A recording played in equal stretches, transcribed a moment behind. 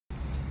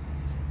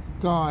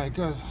Hi,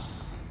 good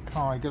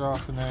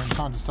afternoon.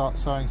 Time to start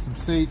sowing some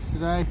seeds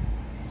today.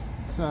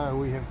 So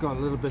we have got a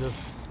little bit of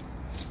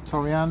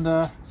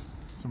coriander,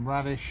 some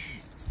radish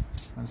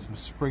and some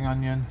spring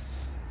onion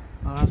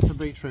and some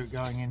beetroot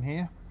going in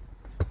here.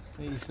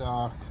 These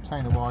are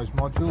container-wise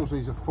modules.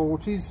 These are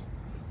 40s.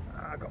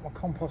 I've got my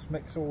compost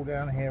mix all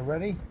down here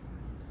ready.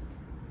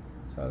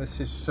 So this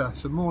is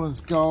some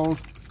Moreland's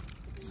Gold,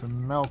 some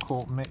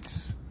Melcourt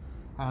mix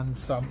and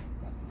some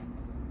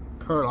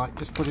perlite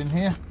just put in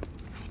here.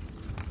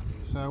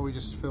 So we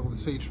just fill the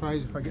seed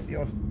trays. If I get the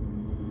odd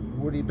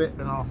woody bit,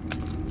 then I'll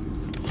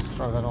just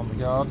throw that on the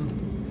garden.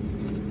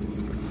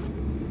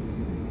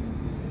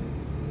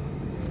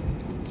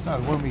 So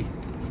when we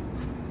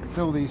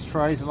fill these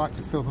trays, I like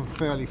to fill them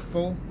fairly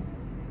full.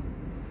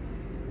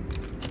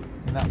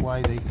 In that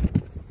way the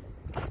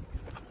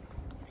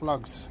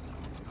plugs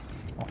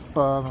are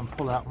firm and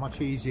pull out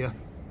much easier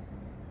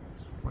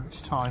when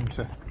it's time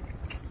to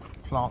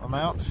plant them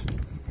out.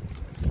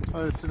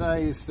 So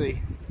today is the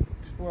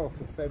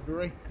 12th of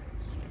February,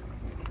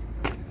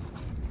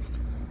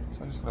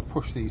 so I'm just going to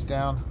push these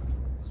down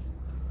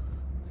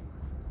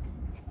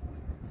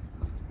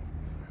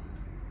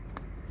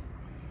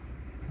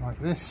like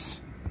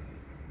this.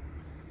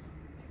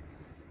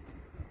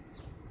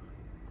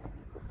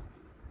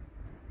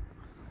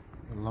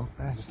 A lump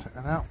there, just take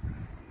that out,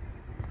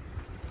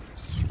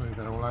 smooth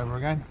that all over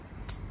again.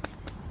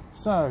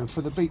 So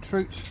for the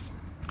beetroot,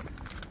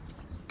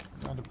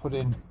 I'm going to put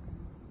in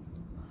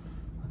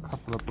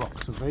couple of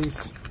blocks of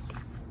these.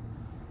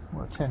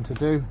 What I tend to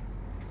do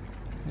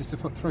is to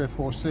put 3 or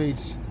 4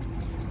 seeds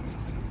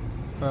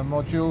per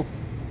module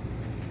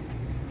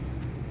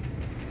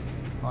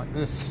like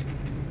this.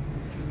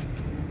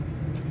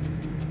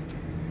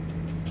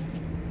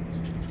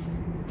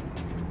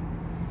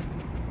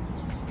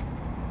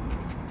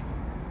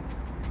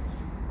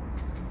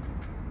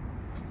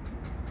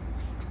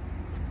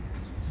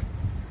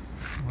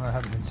 I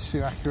haven't been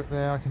too accurate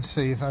there. I can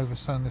see I've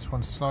oversown this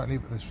one slightly,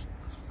 but there's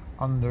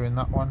under in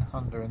that one,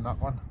 under in that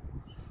one.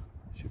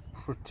 That should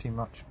pretty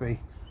much be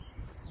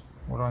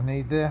what I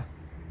need there.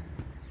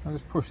 I'll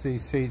just push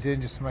these seeds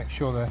in just to make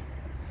sure they're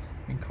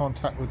in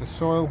contact with the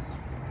soil,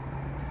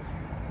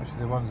 especially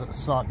the ones that are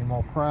slightly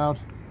more proud.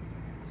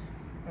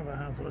 Have a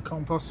handful of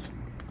compost.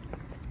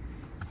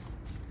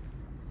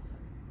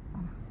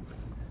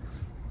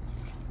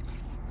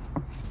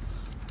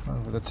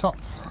 Over the top,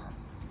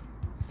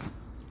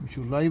 which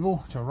you'll label,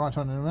 which I'll write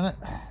on in a minute.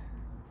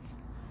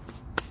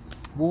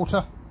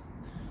 Water.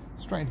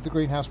 Straight into the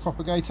greenhouse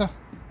propagator,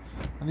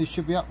 and these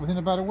should be up within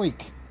about a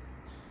week.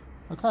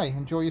 Okay,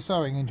 enjoy your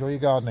sowing, enjoy your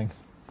gardening.